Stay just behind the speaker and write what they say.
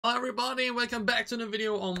Hi everybody and welcome back to another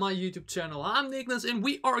video on my YouTube channel. I'm Nicholas and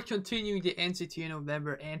we are continuing the NCT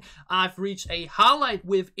November, and I've reached a highlight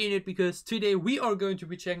within it because today we are going to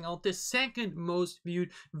be checking out the second most viewed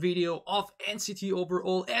video of NCT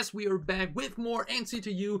overall, as we are back with more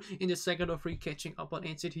NCT U in the second of 3 catching up on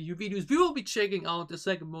NCT U videos. We will be checking out the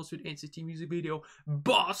second most viewed NCT music video,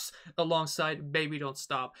 Boss, alongside Baby Don't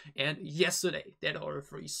Stop and Yesterday. That are the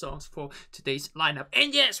 3 songs for today's lineup.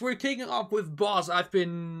 And yes, we're kicking off with Boss. I've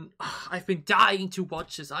been dying to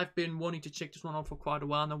watch this. I've been wanting to check this one out for quite a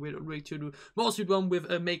while now. We're ready to do most viewed one with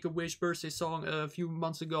a Make-A-Wish birthday song a few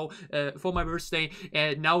months ago for my birthday,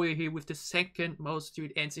 and now we're here with the second most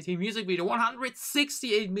viewed NCT music video.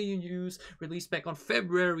 168 million views, released back on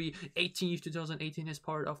February 18th, 2018 as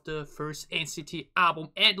part of the first NCT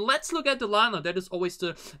album. And let's look at the lineup. That is always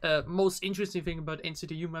the most interesting thing about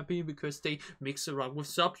NCT U, in my opinion, because they mix around with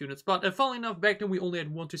subunits. But funnily enough, back then we only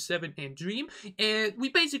had 1 to 7 and Dream, and we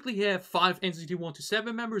basically have 5 NCT 1 to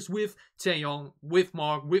 7 members with Taeyong, with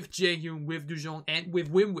Mark, with Jaehyun, with Dujong, and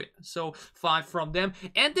with Winwin. So 5 from them.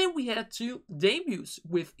 And then we had 2 debuts.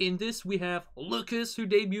 Within this, we have Lucas, who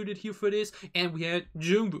debuted here for this, and we had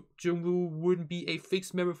Jungwoo. Jungwoo wouldn't be a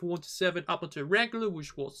fixed member for 1 to 7 up until regular,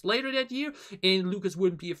 which was later that year, and Lucas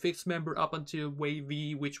wouldn't be a fixed member up until Wave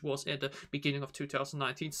V, which was at the beginning of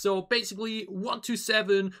 2019. So basically 1 to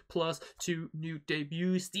 7 plus 2 new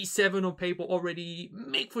debuts. These 7 on paper already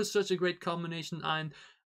make for such a great combination, and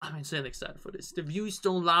I'm insanely excited for this. The views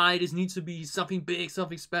don't lie. This needs to be something big,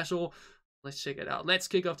 something special. Let's check it out. Let's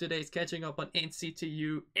kick off today's catching up on NCT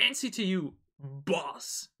U. NCT U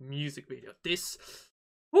Boss music video. This,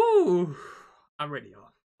 woo, I'm ready,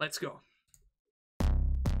 y'all. Let's go.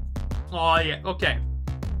 Oh yeah, okay.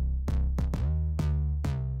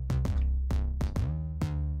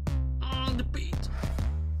 On the beat.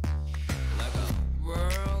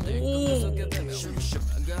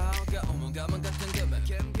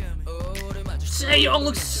 Taeyong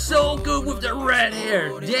looks so good with the red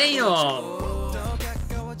hair. Damn. Oh,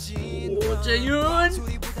 Jaehyun.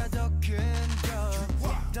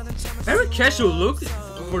 Very casual look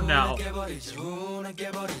for now.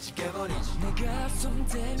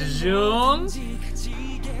 Dujong.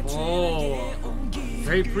 Oh,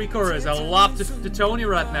 very pre-chorus. I love the Tony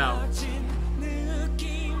right now.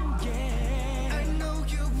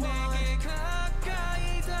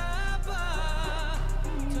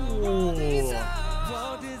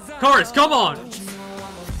 Chorus, come on!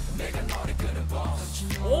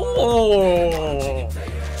 Oh!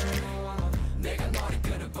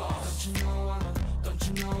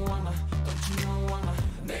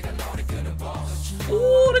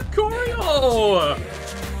 Oh, the choreo!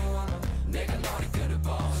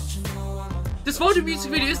 This photo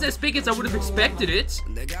music video isn't as big as I would have expected it.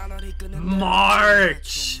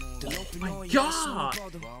 March! Oh my god!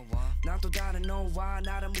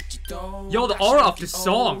 Yo, the aura of this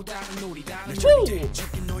song. Woo!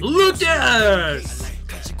 Look at this!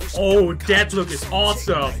 Oh, that look is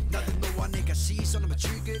awesome.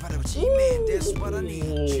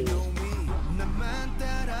 Ooh.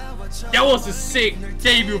 That was a sick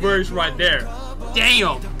debut version right there.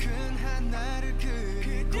 Damn.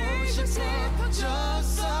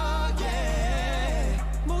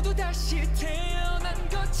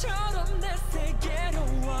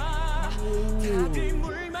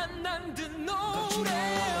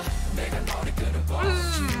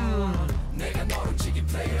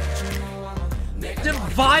 The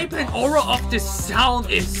vibe and aura of this sound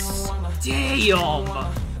is damn.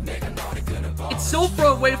 It's so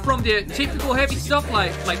far away from the typical heavy stuff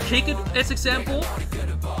like Kick It as example.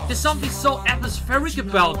 There's something so atmospheric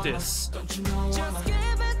about this.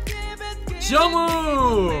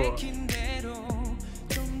 Jungwoo.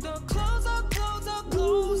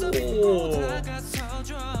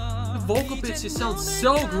 The vocal pitches sound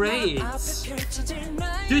so great.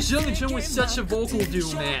 Dujong and Jungwoo is such a vocal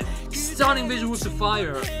duo, man. Stunning visual with the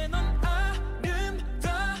fire.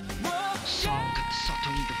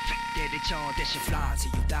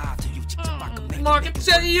 Mark and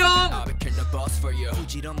Taeyong.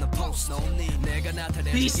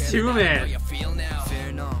 These 2, man.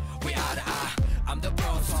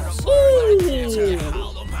 Ooh.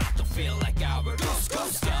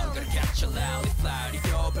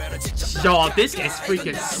 Yo, this guy's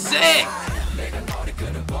freaking sick!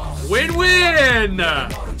 Win-win!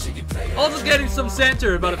 Also getting some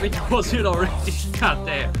center, but I think it was it already. God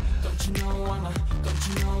damn.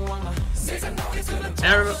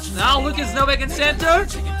 Now Lucas now back in center.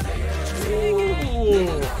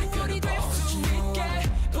 Ooh.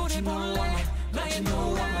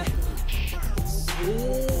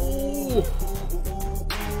 Ooh.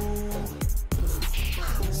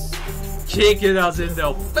 kicking us in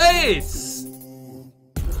the face.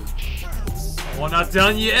 We're not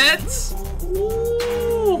done yet.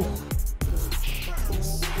 Ooh.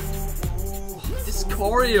 This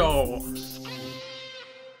choreo.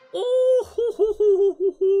 Ooh.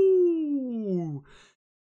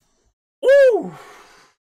 Ooh.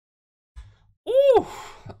 Ooh.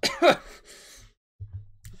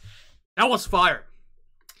 That was fire.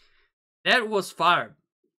 That was fire.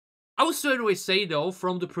 I would straight away say though,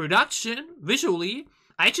 from the production, visually,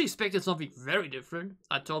 I actually expected something very different.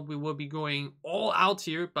 I thought we would be going all out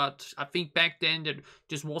here, but I think back then that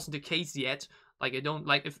just wasn't the case yet. Like I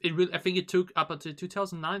think it took up until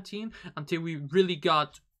 2019 until we really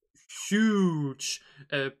got huge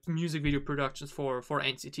music video productions for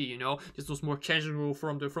NCT, you know. This was more casual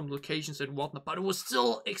from locations and whatnot, but it was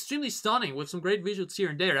still extremely stunning with some great visuals here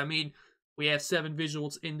and there. I mean, we have 7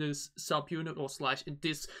 visuals in this subunit or / in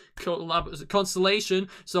this constellation,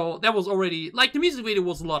 so that was already, like, the music video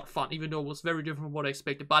was a lot of fun, even though it was very different from what I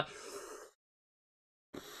expected. But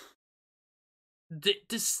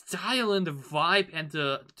the style and the vibe and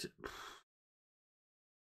the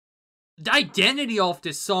identity of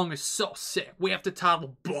this song is so sick. We have the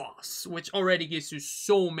title Boss, which already gives you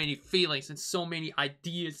so many feelings and so many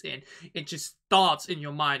ideas and just thoughts in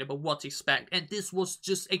your mind about what to expect. And this was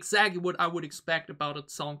just exactly what I would expect about a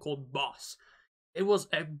song called Boss. It was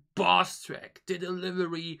a boss track. The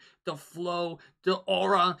delivery, the flow, the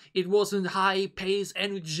aura. It wasn't high-paced,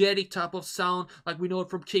 energetic type of sound like we know it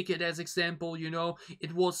from Kick It as example, you know.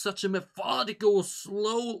 It was such a methodical,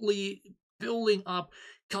 slowly building up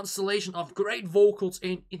constellation of great vocals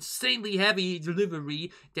and insanely heavy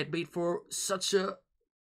delivery that made for such a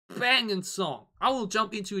banging song. I will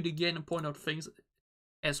jump into it again and point out things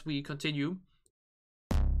as we continue.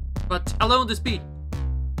 But alone this beat.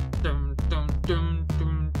 Dum, dum, dum,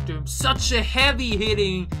 dum, dum. Such a heavy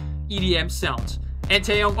hitting EDM sound. And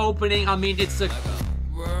Taeyong opening, I mean, it's a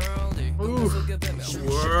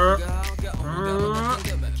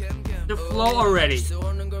the flow already.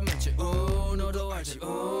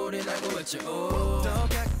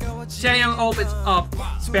 Taeyong opens up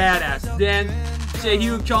badass. Then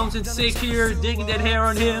Jaehyun comes in sick here, digging that hair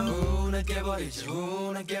on him.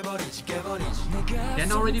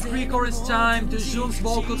 Then already pre-chorus time. The Zoom's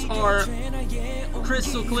vocals are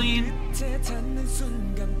crystal clean.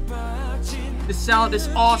 The sound is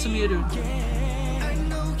awesome here, dude.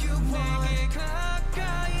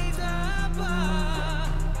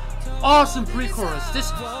 Awesome pre-chorus.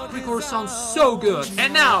 This pre-chorus sounds so good.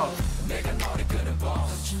 And now,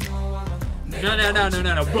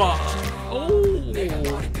 no, boss. Oh,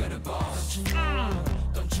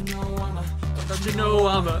 don't you know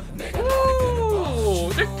I'm a? Ooh,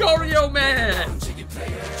 the choreo man.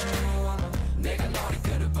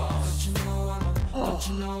 Oh,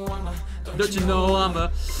 don't you know I'm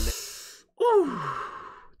a? Ooh,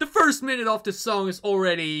 the first minute of the song is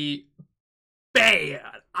already bad.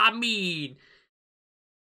 I mean,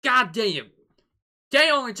 goddamn.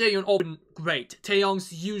 Taeyong and Jaehyun open great.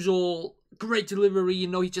 Taeyong's usual great delivery, you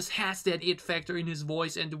know, he just has that it factor in his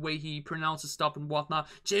voice and the way he pronounces stuff and whatnot.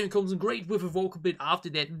 Jaehyun comes in great with a vocal bit after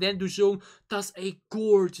that. And then Doojong does a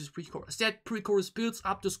gorgeous pre-chorus. That pre-chorus builds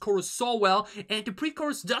up this chorus so well, and the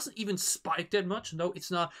pre-chorus doesn't even spike that much. No, it's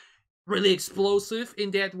not really explosive in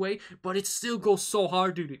that way, but it still goes so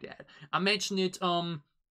hard due to that. I mentioned it,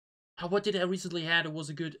 what did I recently had? It was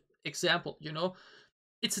a good example, you know.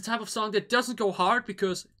 It's a type of song that doesn't go hard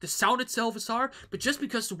because the sound itself is hard, but just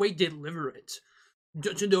because the way they deliver it.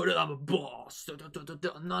 Don't you know that I'm a boss? No.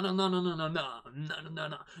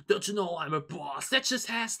 Don't you know I'm a boss? That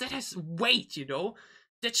has weight, you know.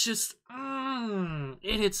 That's just,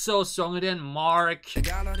 it hits so strong. And then Mark.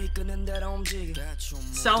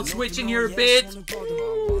 Sound switching here a bit.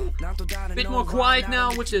 Bit more quiet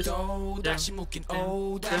now, which is. And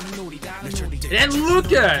then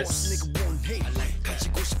Lucas.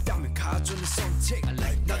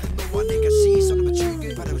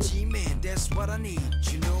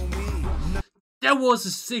 That was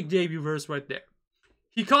a sick debut verse right there.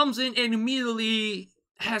 He comes in and immediately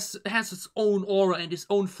has its own aura and its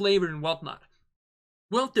own flavor and whatnot.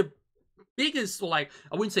 One of the biggest, like,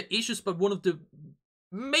 I wouldn't say issues, but one of the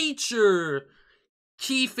major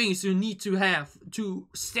key things you need to have to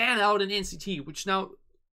stand out in NCT, which now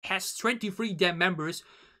has 23 damn members.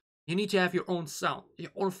 You need to have your own sound,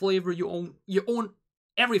 your own flavor, your own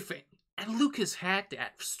everything. And Lucas had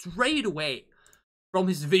that straight away. From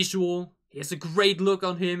his visual, he has a great look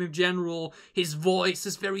on him in general. His voice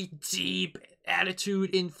is very deep,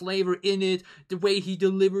 attitude and flavor in it. The way he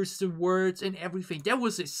delivers the words and everything. That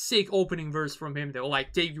was a sick opening verse from him though,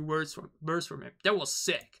 like debut verse from him. That was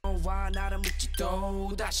sick.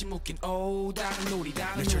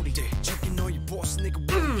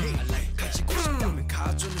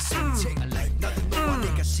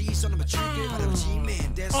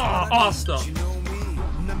 Oh, awesome.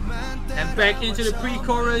 And back into the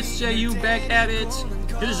pre-chorus, Jaehyun back at it.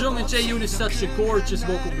 Jung and Jaehyun is such a gorgeous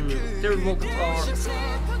vocal duo. Their vocals are...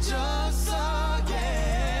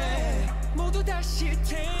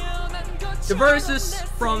 The verses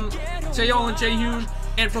from Taeyong and Jaehyun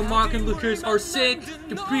and from Mark and Lucas are sick.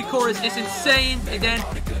 The pre-chorus is insane. And then,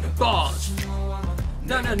 boss.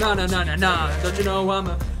 Na na na na na na na. Don't you know I'm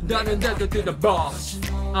a da da da to the boss.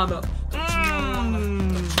 I'm a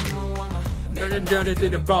da da da to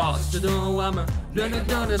the boss. Don't you know I'm a da da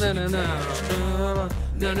da na na na na.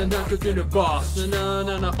 Da da da to the boss. Na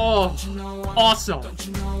na na. Oh, awesome,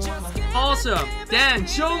 awesome. Then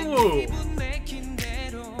Jungwoo.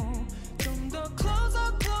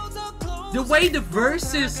 The way the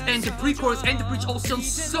verses and the pre-chorus and the bridge all sound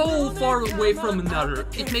so far away from another,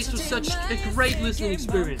 it makes for such a great listening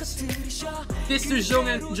experience. This to Jung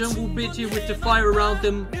and Jungwoo bit here with the fire around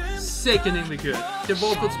them, sickeningly good. The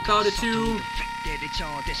vocals about it too.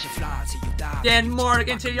 Then Mark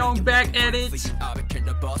and Taeyong back at it.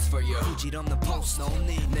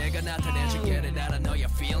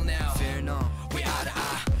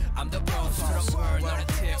 I'm the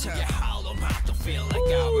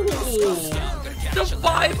the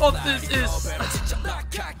vibe of this is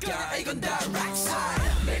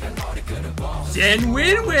then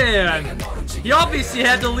Win-Win. He obviously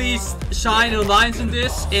had the least shine and lines in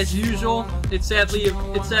this, as usual. It's sadly,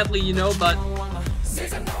 you know, but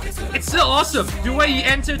it's still awesome. The way he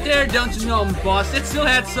entered there, don't you know, boss? It still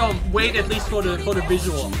had some weight, at least for the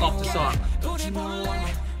visual of the song.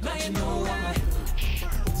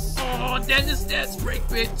 Oh, Dennis Dad's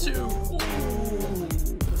breakbeat too. Ooh.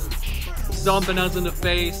 Stomping us in the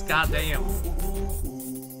face, goddamn.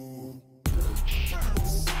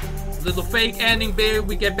 Little fake ending bit,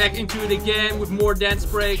 we get back into it again with more dance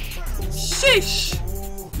break. Sheesh!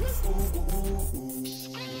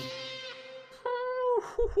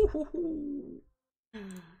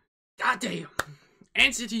 Goddamn.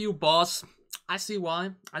 NCT U, boss. I see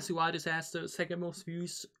why. I see why this has the second most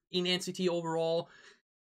views in NCT overall.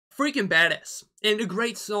 Freaking badass. And a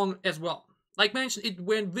great song as well. Like mentioned, it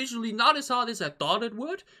went visually not as hard as I thought it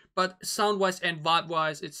would, but sound-wise and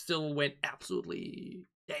vibe-wise, it still went absolutely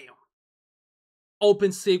damn.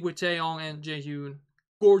 Open sig with Taeyong and Jaehyun.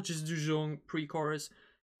 Gorgeous Dujong pre-chorus.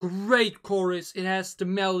 Great chorus. It has the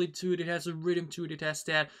melody to it. It has a rhythm to it. It has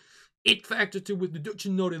that it factor to it with the Don't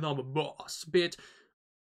You Know That I'm a Boss bit.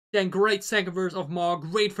 Then great second verse of Mark.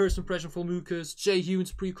 Great first impression from Lucas.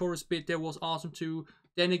 Jaehyun's pre-chorus bit there was awesome too.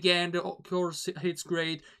 Then again, the chorus hits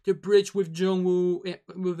great. The bridge with Jungwoo,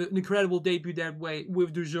 with an incredible debut that way,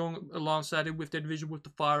 with Dujong alongside it, with that visual with the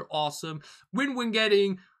fire, awesome. Win-Win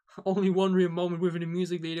getting only one real moment within the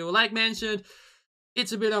music video. Like mentioned,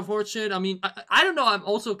 it's a bit unfortunate. I mean, I don't know, I'm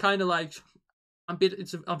also kind of like,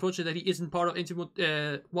 it's unfortunate that he isn't part of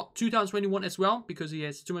NCT 2021 as well, because he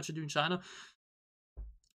has too much to do in China.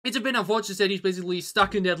 It's a bit unfortunate that he's basically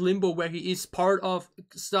stuck in that limbo where he is part of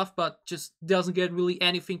stuff, but just doesn't get really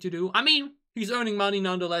anything to do. I mean, he's earning money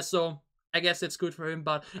nonetheless, so I guess that's good for him,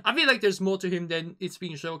 but I feel like there's more to him than it's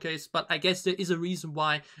being showcased, but I guess there is a reason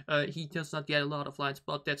why he does not get a lot of lines,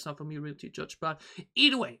 but that's not for me really to judge. But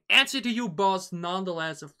either way, NCT U, boss,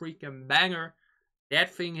 nonetheless a freaking banger. That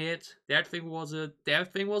thing hit. That thing was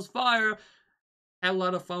fire. Had a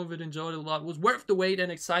lot of fun with it, enjoyed it a lot. It was worth the wait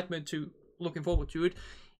and excitement to looking forward to it.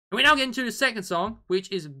 And we now get into the second song,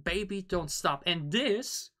 which is Baby Don't Stop. And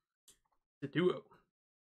this, the duo.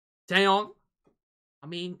 Taeyong. I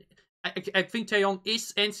mean, I think Taeyong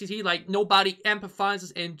is NCT. Like, nobody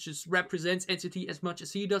empathizes and just represents NCT as much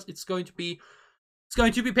as he does. It's going to be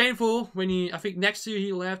painful when I think next year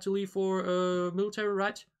he'll have to leave for military,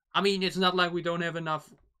 right? I mean, it's not like we don't have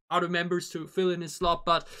enough other members to fill in his slot,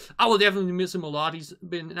 but I will definitely miss him a lot. He's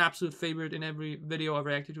been an absolute favorite in every video I've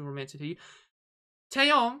reacted to from NCT.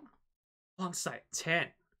 Taeyong alongside 10.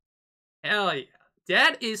 Hell yeah.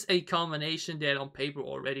 That is a combination that on paper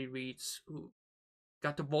already reads. Ooh.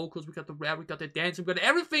 Got the vocals, we got the rap, we got the dancing, we got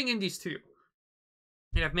everything in these two.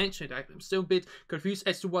 And I've mentioned, I'm still a bit confused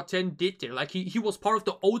as to what 10 did there. Like, he was part of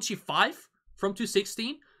the OG 5 from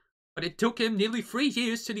 2016, but it took him nearly 3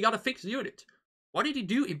 years till he got a fixed unit. What did he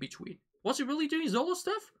do in between? Was he really doing solo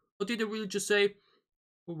stuff? Or did they really just say,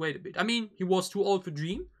 well, wait a bit. I mean, he was too old for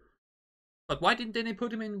Dream. But why didn't they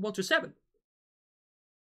put him in 1 to 7?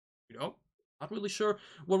 You know? Not really sure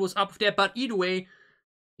what was up with that. But either way,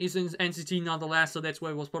 He's in NCT nonetheless, so that's why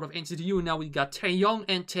he was part of NCT U. And now we got Taeyong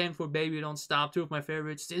and 10 for Baby Don't Stop, two of my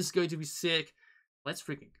favorites. This is going to be sick. Let's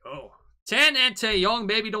freaking go. 10 and Taeyong,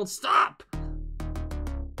 Baby Don't Stop.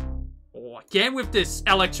 Oh, again with this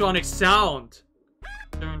electronic sound.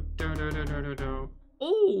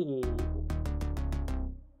 Oh.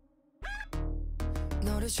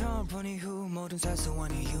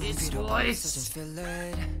 His voice. This is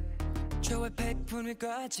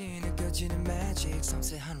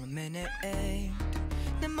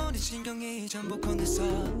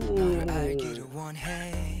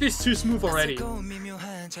too smooth already.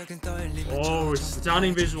 Oh,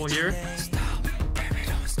 stunning visual here.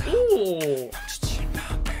 Ooh.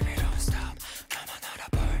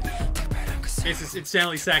 This is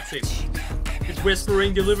insanely sexy. His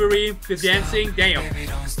whispering delivery, the dancing, damn.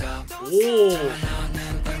 Oh.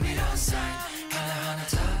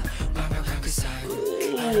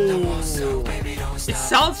 Ooh. It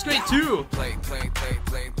sounds great too.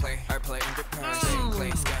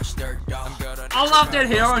 I love that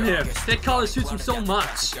hair on him. That color suits him so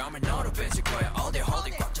much.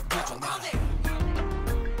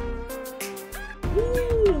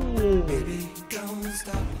 Ooh.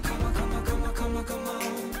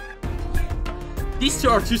 These two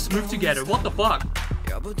are too smooth together. What the fuck?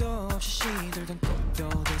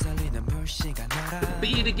 The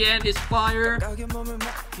beat again is fire.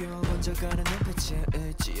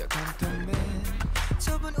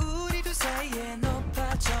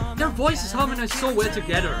 Their voices harmonize so well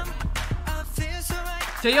together.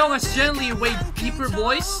 Taeyong has generally a way deeper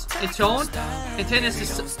voice and tone, and then there's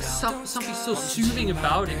just something so soothing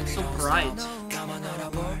about it. It's so bright.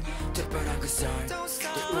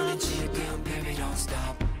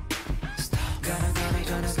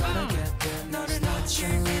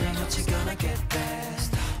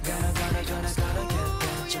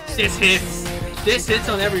 This hits. This hits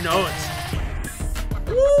on every note.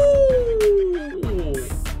 Woo!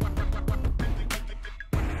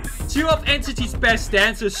 Two of NCT's best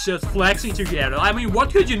dancers just flexing together. I mean,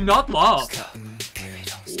 what could you not love?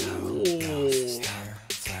 Ooh.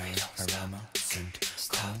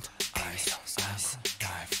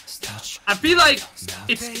 I feel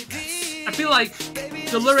like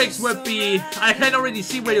the lyrics would be. I can already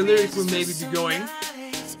see where the lyrics would maybe be going.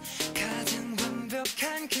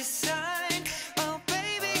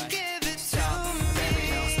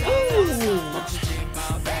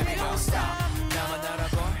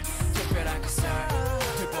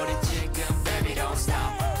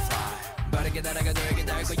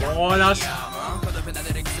 Oh, that's...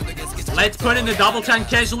 Let's put in the double time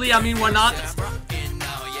casually. I mean, why not?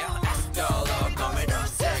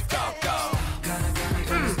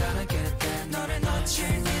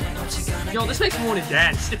 Yo, this makes me want to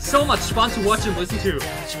dance. It's so much fun to watch and listen to.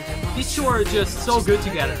 These two are just so good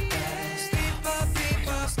together.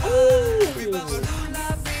 Oh,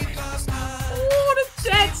 the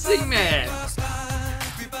dancing, man.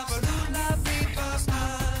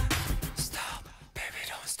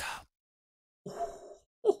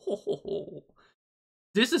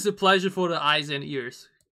 This is a pleasure for the eyes and ears.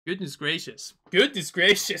 Goodness gracious. Goodness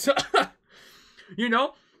gracious. You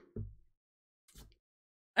know,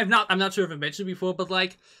 I'm not sure if I mentioned before, but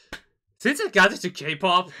like, since I got into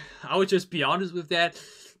K-pop, I would just be honest with that.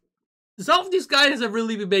 Some of these guys have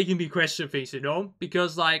really been making me question things, you know?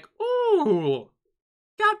 Because like, ooh,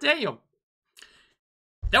 goddamn.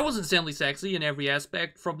 That was insanely sexy in every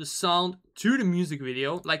aspect, from the sound to the music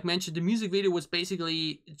video. Like mentioned, the music video was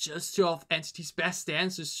basically just two of NCT's best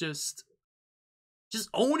dancers just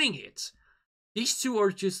owning it. These two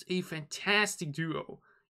are just a fantastic duo.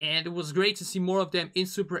 And it was great to see more of them in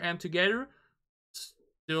Super M together.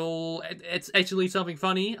 Still, it's actually something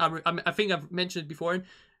funny. I think I've mentioned it before.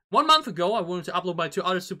 1 month ago, I wanted to upload my 2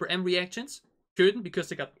 other Super M reactions. Couldn't because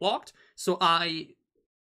they got blocked. So I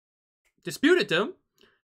disputed them.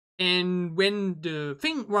 And when the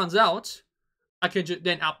thing runs out, I can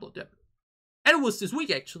then upload them. And it was this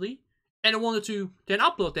week actually. And I wanted to then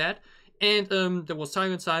upload that. And there was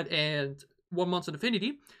Time Inside and 1 Month of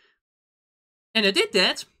Infinity. And I did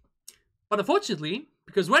that. But unfortunately,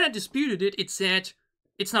 because when I disputed it, it said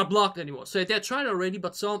it's not blocked anymore. So I did try it already,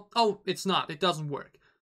 but so, oh, it's not. It doesn't work.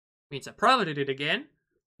 Means I privated it again.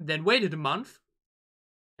 Then waited a month.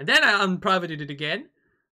 And then I unprivated it again.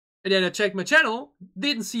 And then I checked my channel,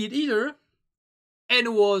 didn't see it either, and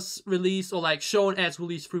it was released, or like shown as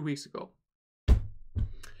released 3 weeks ago. So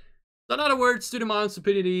in other words, to the amount of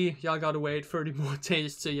stupidity, y'all gotta wait 30 more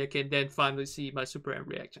days so you can then finally see my Super M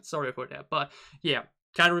reaction. Sorry for that, but yeah.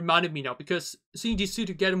 kind of reminded me now, because seeing these two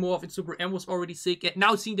together more often Super M was already sick, and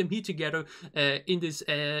now seeing them here together in this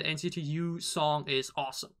NCT U song is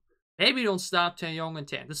awesome. Baby Don't Stop, Taeyong and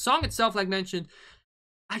Tan. The song itself, like mentioned,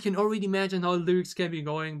 I can already imagine how the lyrics can be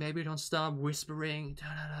going. Baby don't stop whispering, da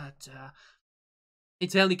da da da.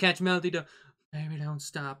 Entirely catch melody, the baby don't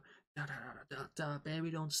stop, da da da da da. Baby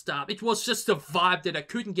don't stop. It was just a vibe that I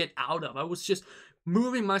couldn't get out of. I was just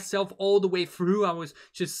moving myself all the way through. I was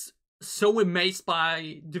just so amazed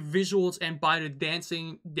by the visuals and by the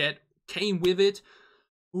dancing that came with it.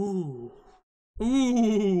 Ooh,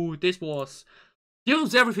 this was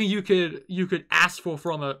everything you could ask for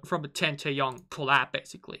from a Tan Taeyong collab,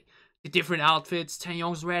 basically. The different outfits,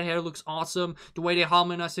 Taeyong's red hair looks awesome. The way they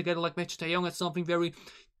harmonize together, like mentioned, Taeyong has something very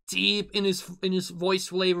deep in his voice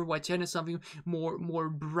flavor, while Tan has something more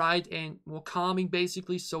bright and more calming,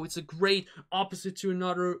 basically. So it's a great opposite to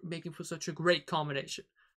another, making for such a great combination.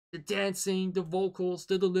 The dancing, the vocals,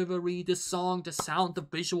 the delivery, the song, the sound, the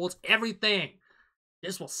visuals, everything.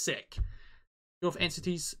 This was sick. Of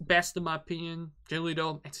NCT's best, in my opinion. Generally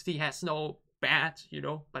though, NCT has no bad,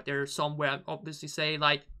 but there are some where I obviously say,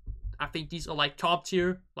 like, I think these are like top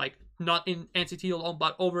tier, like not in NCT alone,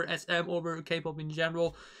 but over SM, over K-pop in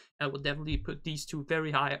general. I would definitely put these two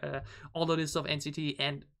very high on the list of NCT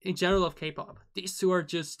and in general of K-pop. These two are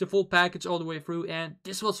just the full package all the way through, and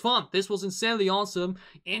this was fun. This was insanely awesome.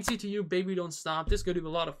 NCT U, Baby Don't Stop. This is going to be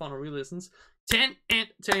a lot of fun on re-listens. Tan and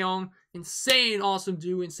Taeyong, insane awesome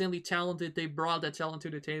duo, insanely talented. They brought that talent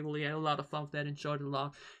to the table. They had a lot of fun with that, enjoyed it a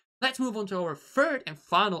lot. Let's move on to our third and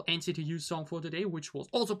final NCT U song for today, which was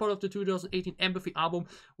also part of the 2018 Empathy album,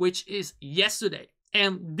 which is Yesterday.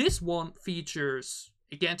 And this one features,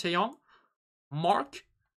 again, Taeyong, Mark,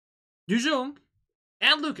 Dujung,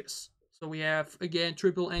 and Lucas. So we have, again,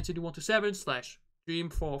 triple NCT 127 /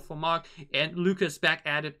 Dream for Mark, and Lucas back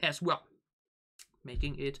at it as well,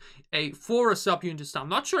 making it a 4 sub-unit this time.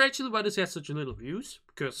 Not sure actually why this has such little views,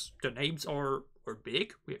 because the names are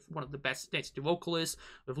big. We have one of the best NCT vocalists,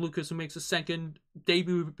 with Lucas, who makes a second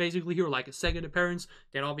debut basically here, like a second appearance.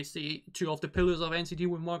 Then obviously two of the pillars of NCT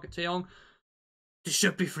with Mark and Taeyong. This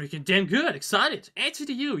should be freaking damn good. Excited.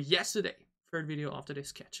 NCT U, Yesterday. Third video after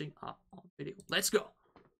this, catching up on video. Let's go.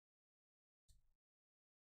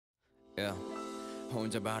 Yeah.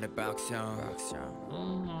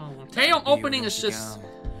 Taeyong opening is just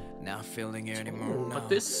not feeling it anymore. but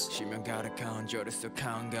this,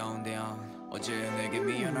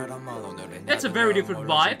 that's a very different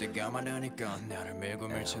vibe.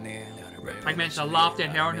 Like mentioned, I love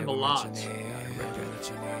that hearing him a lot.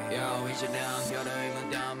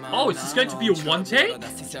 Oh, is this going to be a one take?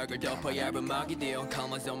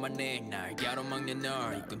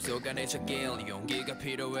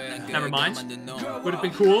 Never mind. Would have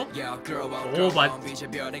been cool. Oh, but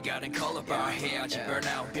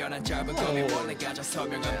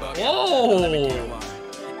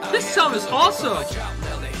oh, this song is awesome.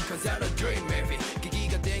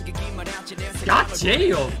 God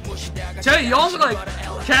damn. Taeyong like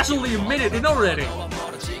casually admitted it already.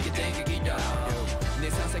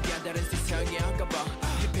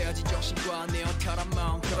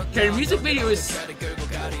 Okay, the music video is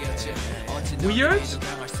weird.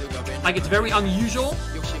 Like, it's very unusual.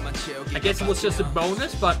 I guess it was just a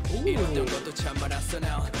bonus, but ooh.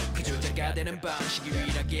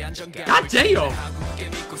 God damn!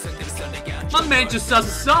 My man just does a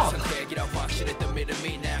song.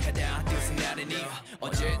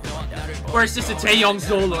 Or is this a Taeyong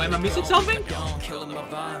solo? Am I missing something?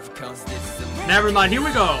 Never mind, here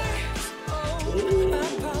we go. Ooh.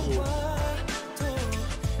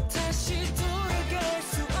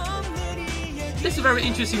 This is a very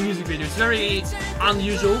interesting music video. It's very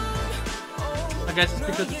unusual. I guess it's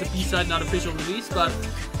because it's a B-side, not official release, but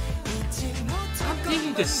I'm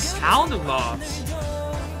thinking the sound a lot.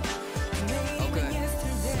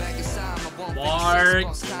 Mark.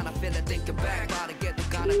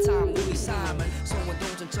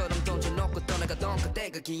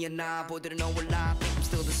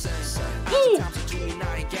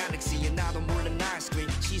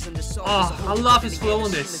 Oh, I love his flow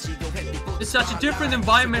on this. It's such a different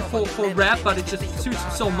environment for rap, but it just suits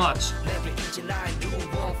him so much.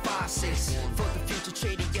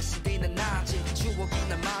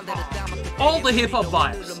 All the hip-hop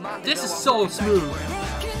vibes. This is so smooth.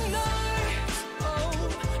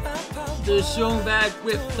 The show back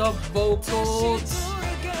with the vocals.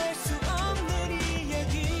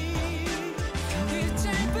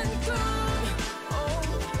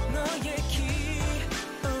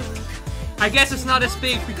 I guess it's not as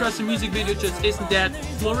big because the music video just isn't that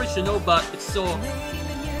flourish, but it's so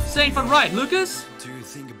same fun, right, Lucas? Do you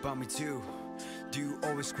think about me too? Do you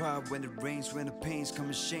always cry when it rains, when the pains come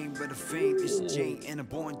ashamed, when the fame is a chain, and I'm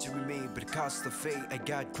born to remain, but the cost of fate, I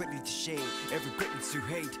got quickly to shade, every greatness to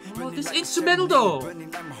hate. Oh, this instrumental though.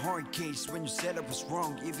 Running like my hard case, when you said I was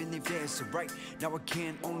wrong, even if there's a right. Now I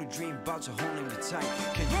can only dream about you holding me tight.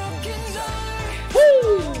 Can you hold me tight?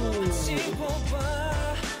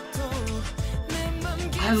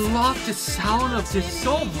 I love the sound of this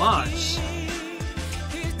so much.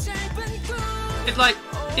 It's like,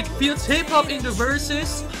 it feels hip-hop in the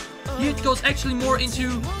verses. Here it goes actually more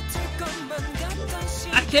into...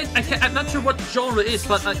 I'm not sure what the genre is,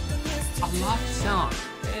 but I love the sound.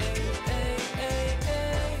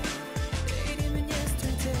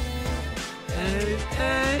 Hey,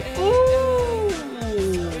 hey, ooh!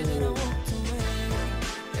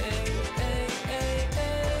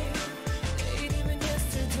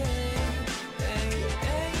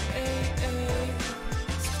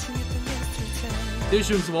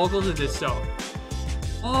 Dishum's vocals in this song.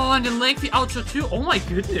 Oh, and the lengthy outro too. Oh my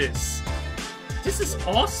goodness. This is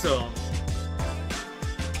awesome.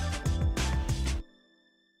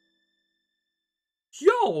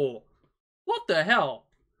 Yo, what the hell?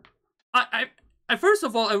 I first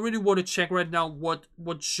of all, I really want to check right now what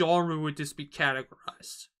genre would this be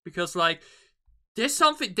categorized, because like there's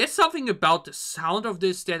something about the sound of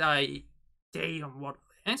this that damn, what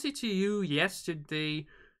NCT U yesterday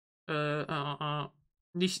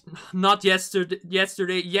not yesterday,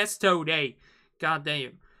 YESTODAY. God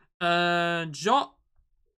damn. Can't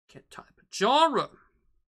type it. Genre.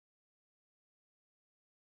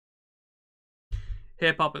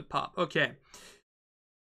 Hip hop and pop. Okay.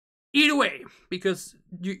 Either way, because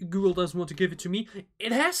Google doesn't want to give it to me,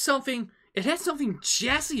 it has something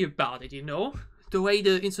jazzy about it, you know? The way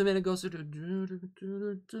the instrumental goes, it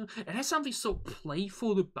has something so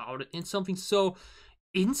playful about it, and something so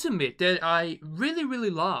intimate that I really, really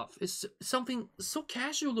love. It's something so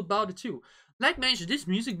casual about it too. Like mentioned, this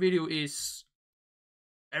music video is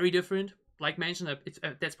very different. Like mentioned,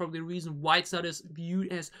 that's probably the reason why it's not as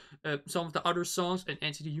viewed as some of the other songs and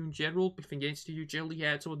NCT U in general. I think NCT U generally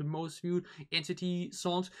had some of the most viewed NCT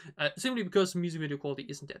songs, simply because the music video quality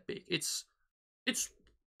isn't that big. It's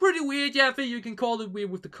pretty weird, yeah. I think you can call it weird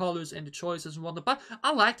with the colors and the choices and whatnot, but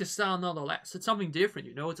I like the sound nonetheless. It's something different,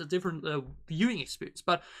 you know. It's a different viewing experience.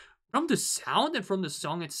 But from the sound and from the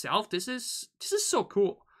song itself, this is so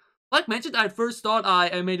cool. Like mentioned, I first thought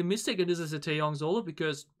I made a mistake and this is a Taeyong solo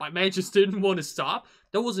because my man just didn't want to stop.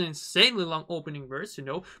 That was an insanely long opening verse, you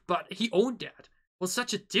know, but he owned that. It was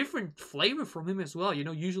such a different flavor from him as well, you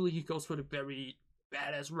know. Usually he goes for the very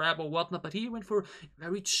badass rap or whatnot, but he went for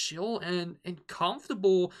very chill and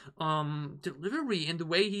comfortable delivery, and the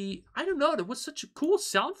way he, I don't know, there was such a cool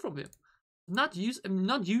sound from him. I'm not used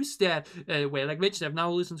that way. Like mentioned, I've now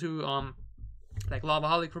listened to like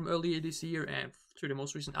Lavaholic from earlier this year and to the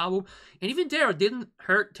most recent album, and even there I didn't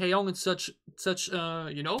hurt Taeyong in such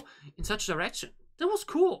you know, in such direction. That was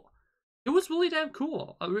cool. It was really damn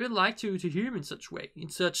cool. I really like to hear him in such way, in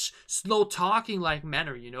such slow talking like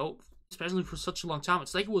manner, you know. Especially for such a long time.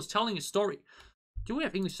 It's like he was telling a story. Do we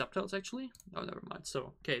have English subtitles actually? Oh, never mind.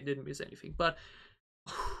 So, okay, didn't miss anything. But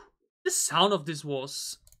the sound of this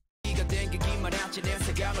was... This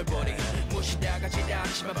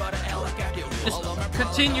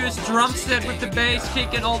continuous drum set with the bass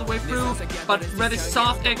kicking all the way through, but rather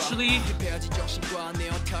soft actually.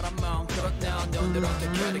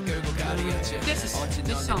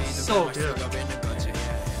 This sounds so good.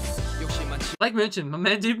 Like mentioned, my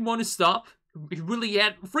man didn't want to stop. He really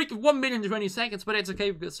had freaking 1 minute and 20 seconds, but it's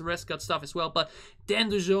okay because the rest got stuff as well. But then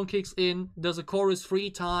the zone kicks in, does a chorus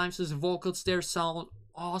 3 times, his vocals there sound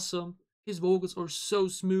awesome. His vocals are so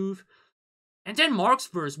smooth. And then Mark's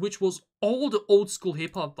verse, which was all the old school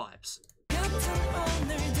hip hop vibes.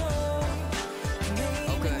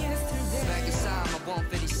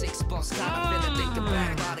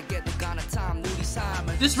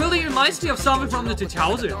 This really reminds me of something from the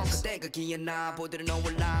 2000s.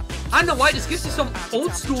 I don't know why, this gives you some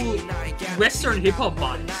old school Western hip-hop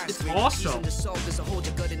vibes. It's awesome.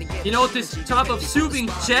 You know, this type of soothing,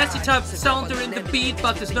 jazzy type sound there in the beat,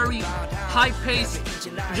 but this very high-paced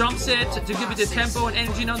drum set to give it the tempo and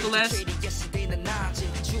energy nonetheless. The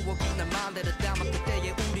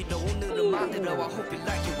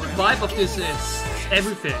vibe of this is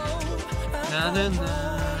everything.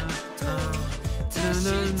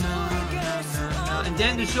 And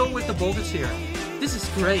then the show with the vocals here. This is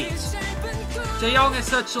great. Taeyong has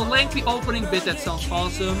such a lengthy opening bit that sounds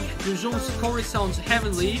awesome. Youjong's chorus sounds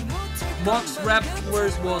heavenly. Mark's rap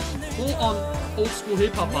verse was full on old school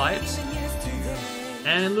hip hop vibes.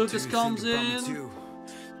 And Lucas comes in.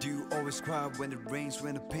 always quiet when it rains,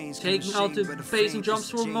 when the pains come Taking out the bass and drums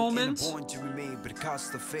for a moment. Born to remain, but the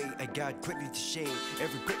cost of fate, I got quickly to shade.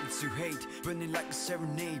 Every greatness you hate, burning like a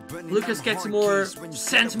serenade. Lucas gets a more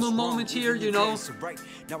sentimental moment here, you know.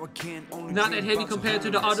 Not that heavy compared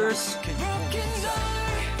to the others.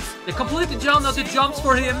 They completely drowned out the jumps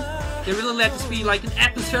for him. They really let this be like an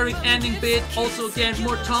atmospheric ending bit. Also, again,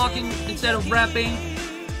 more talking instead of rapping.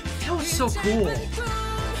 That was so cool.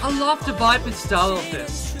 I love the vibe and style of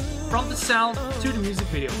this. From the sound to the music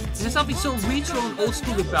video. There's something so retro and old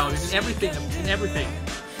school about it, and everything.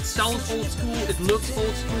 It sounds old school, it looks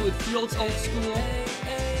old school, it feels old school.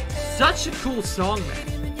 Such a cool song,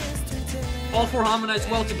 man. All four harmonized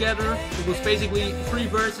well together. It was basically 3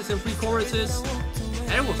 verses and 3 choruses.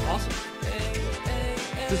 And it was awesome.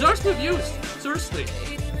 Deserves reviews, seriously.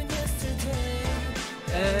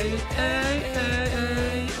 Hey, hey, hey,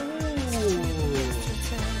 hey. Ooh.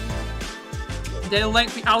 Then a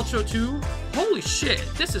lengthy outro too. Holy shit,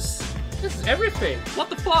 this is everything. What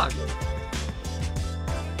the fuck?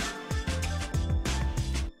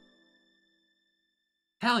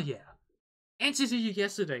 Hell yeah. NCT U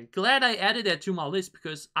Yesterday. Glad I added that to my list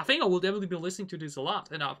because I think I will definitely be listening to this a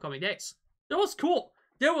lot in the upcoming days. That was cool.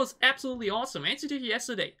 That was absolutely awesome. NCT U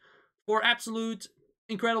Yesterday. For absolute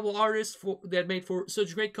incredible artists that made for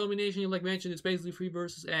such a great combination. Like mentioned, it's basically 3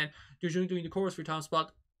 verses and you're doing the chorus 3 times,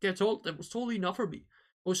 but that was totally enough for me. It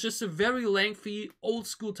was just a very lengthy, old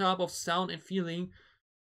school type of sound and feeling.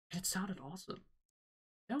 And it sounded awesome.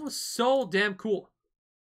 That was so damn cool.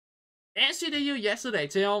 NCT U Yesterday.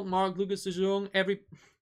 Taeyong, Mark, Lucas, Dejong,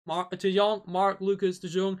 Mark, Lucas,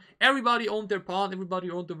 Dejong. Everybody owned their part, everybody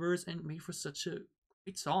owned the verse, and made for such a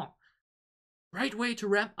great song. Great way to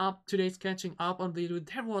wrap up today's catching up on video.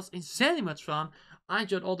 That was insanely much fun. I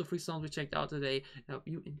enjoyed all the 3 songs we checked out today. I hope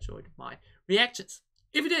you enjoyed my reactions.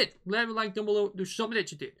 If you did, leave a like down below to show me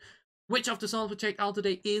that you did. Which of the songs we checked out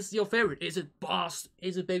today is your favorite? Is it Boss?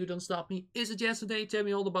 Is it Baby Don't Stop Me? Is it Yesterday? Tell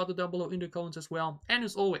me all about it down below in the comments as well. And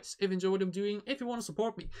as always, if you enjoy what I'm doing, if you want to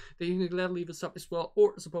support me, then you can gladly leave a sub as well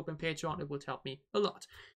or support me on Patreon. It would help me a lot.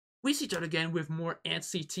 We see each other again with more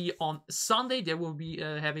NCT on Sunday. There will be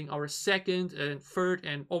having our 2nd and 3rd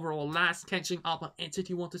and overall last catching up on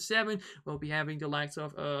NCT 1 to 7. We'll be having the likes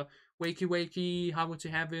of Wakey Wakey, How Much You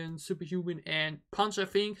Having, Superhuman, and Punch, I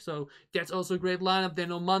think. So that's also a great lineup.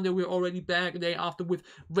 Then on Monday, we're already back. The day after with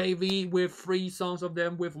Wavy, with 3 songs of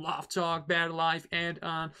them, with Love Talk, Bad Life, and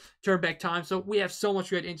Turn Back Time. So we have so much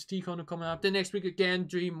great NCT content coming up. Then next week again,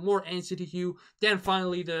 Dream, more NCT U. Then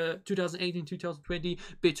finally the 2018-2020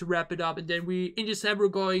 bit to wrap it up. And then we, in December,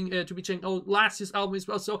 going to be checking out last year's album as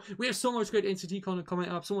well. So we have so much great NCT content coming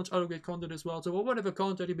up, so much other great content as well. So for whatever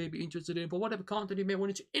content you may be interested in, for whatever content you may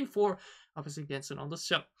want to in for, obviously against it on the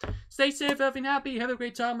show. Stay safe, healthy, and happy. Have a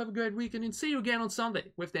great time, have a great weekend, and see you again on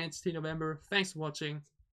Sunday with the NCT November. Thanks for watching.